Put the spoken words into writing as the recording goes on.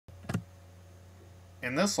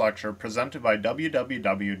In this lecture, presented by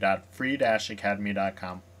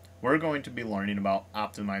www.free-academy.com, we're going to be learning about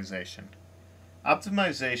optimization.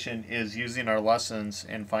 Optimization is using our lessons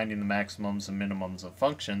and finding the maximums and minimums of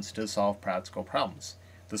functions to solve practical problems.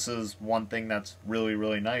 This is one thing that's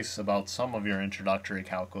really nice about some of your introductory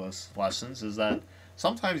calculus lessons, is that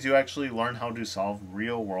sometimes you actually learn how to solve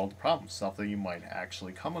real-world problems, stuff that you might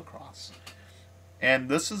actually come across. And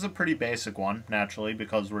this is a pretty basic one, naturally,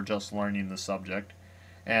 because we're just learning the subject.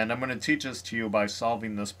 And I'm going to teach this to you by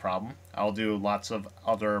solving this problem. I'll do lots of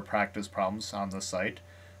other practice problems on the site,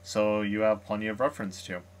 so you have plenty of reference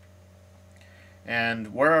to.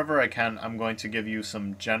 And wherever I can, I'm going to give you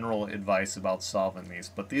some general advice about solving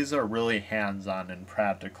these, but these are really hands-on and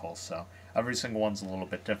practical, so every single one's a little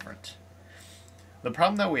bit different. The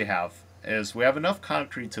problem that we have is we have enough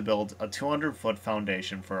concrete to build a 200-foot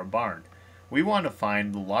foundation for a barn. We want to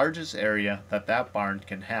find the largest area that that barn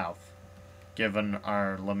can have, given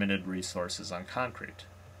our limited resources on concrete.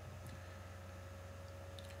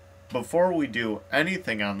 Before we do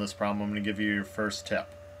anything on this problem, I'm going to give you your first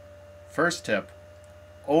tip. First tip,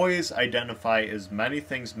 always identify as many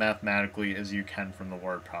things mathematically as you can from the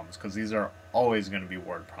word problems, because these are always going to be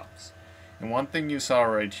word problems. And one thing you saw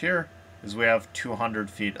right here is we have 200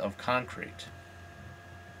 feet of concrete.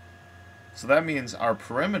 So that means our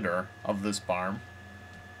perimeter of this barn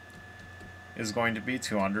is going to be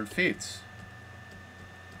 200 feet.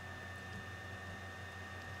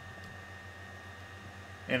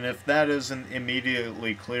 And if that isn't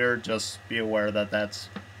immediately clear, just be aware that that's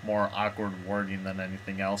more awkward wording than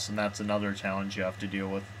anything else, and that's another challenge you have to deal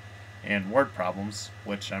with in word problems,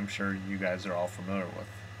 which I'm sure you guys are all familiar with.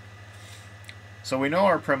 So we know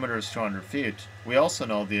our perimeter is 200 feet. We also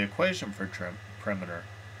know the equation for perimeter.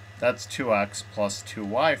 That's 2x plus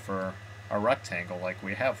 2y for a rectangle like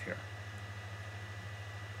we have here.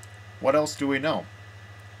 What else do we know?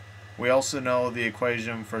 We also know the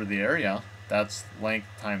equation for the area. That's length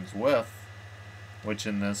times width, which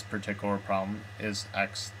in this particular problem is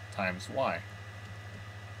x times y.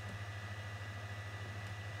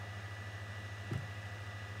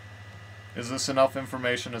 Is this enough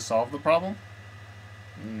information to solve the problem?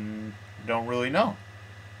 Don't really know.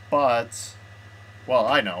 But, well,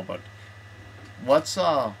 I know, but let's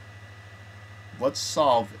solve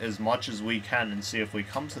as much as we can and see if we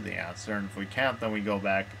come to the answer, and if we can't, then we go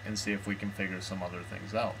back and see if we can figure some other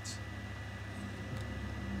things out.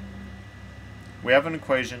 We have an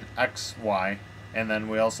equation x, y, and then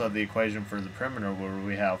we also have the equation for the perimeter where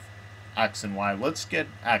we have x and y. Let's get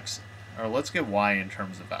y in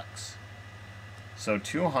terms of x. So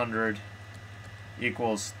 200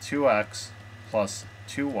 equals 2x plus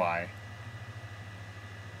 2y.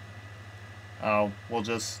 We'll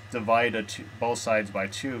just divide both sides by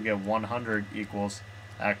 2, get 100 equals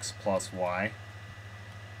x plus y.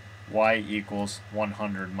 Y equals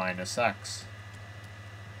 100 minus x.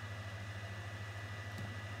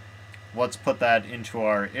 Let's put that into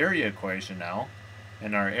our area equation now,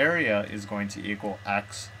 and our area is going to equal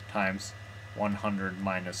x times 100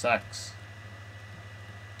 minus x.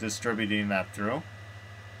 Distributing that through,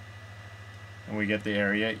 and we get the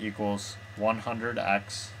area equals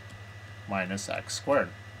 100x minus x squared.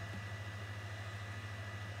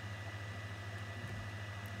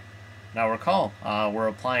 Now recall, we're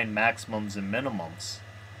applying maximums and minimums.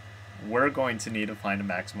 We're going to need to find a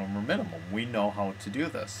maximum or minimum. We know how to do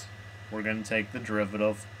this. We're going to take the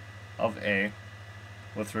derivative of a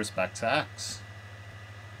with respect to x,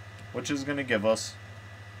 which is going to give us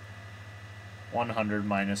 100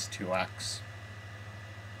 minus 2x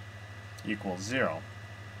equals 0,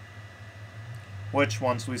 which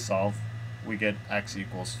once we solve, we get x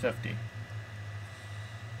equals 50.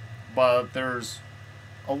 But there's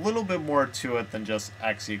a little bit more to it than just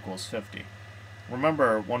x equals 50.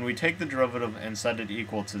 Remember, when we take the derivative and set it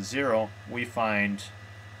equal to 0, we find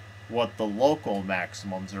what the local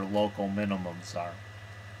maximums or local minimums are.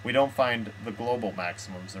 We don't find the global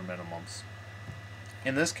maximums or minimums.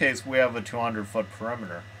 In this case, we have a 200-foot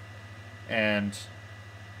perimeter, and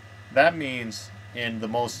that means in the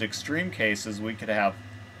most extreme cases we could have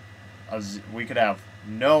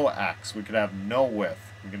no x, we could have no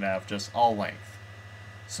width, we could have just all length.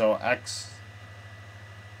 So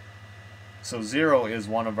 0 is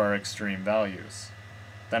one of our extreme values.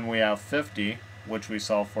 Then we have 50, which we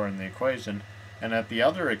solve for in the equation, and at the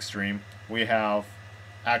other extreme we have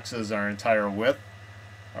x is our entire width,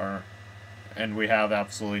 and we have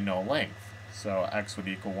absolutely no length, so x would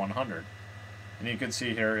equal 100. And you can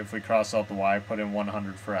see here, if we cross out the y, put in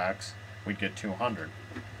 100 for x, we'd get 200.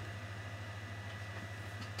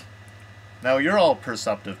 Now you're all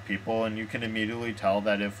perceptive people, and you can immediately tell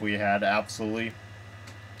that if we had absolutely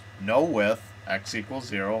no width, x equals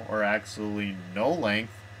 0, or actually no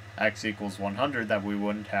length, x equals 100, that we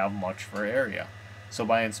wouldn't have much for area. So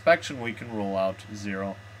by inspection we can rule out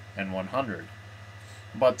 0 and 100.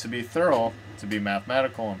 But to be thorough, to be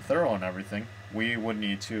mathematical and thorough and everything, we would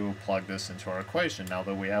need to plug this into our equation now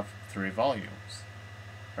that we have 3 volumes.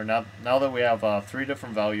 Or now that we have 3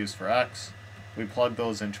 different values for x, we plug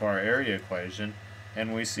those into our area equation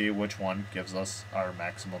and we see which one gives us our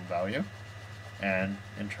maximum value and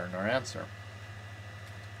in turn our answer.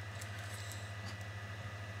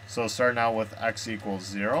 So starting out with x equals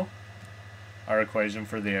 0, our equation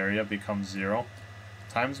for the area becomes 0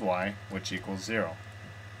 times y, which equals 0.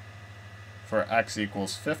 For x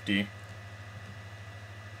equals 50,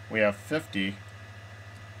 we have 50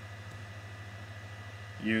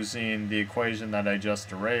 using the equation that I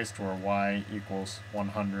just erased, where y equals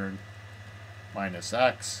 100 minus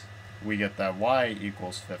x, we get that y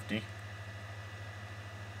equals 50.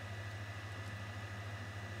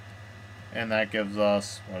 And that gives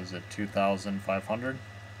us, 2,500?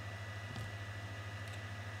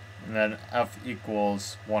 And then f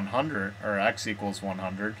equals 100, or x equals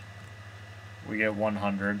 100. We get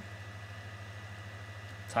 100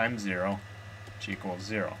 times 0, which equals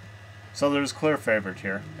 0. So there's clear favorite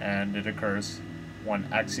here, and it occurs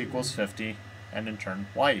when x equals 50, and in turn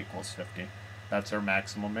y equals 50. That's our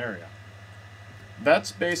maximum area.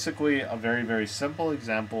 That's basically a very, very simple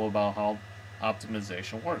example about how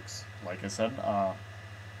optimization works. Like I said,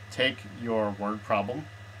 take your word problem,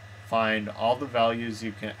 find all the values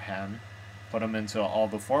you can, put them into all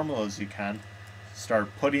the formulas you can, start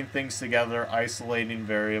putting things together, isolating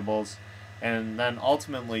variables, and then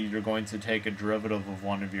ultimately you're going to take a derivative of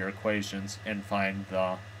one of your equations and find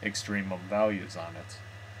the extremum values on it.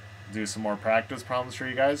 Do some more practice problems for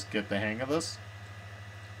you guys, get the hang of this.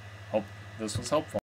 Hope this was helpful.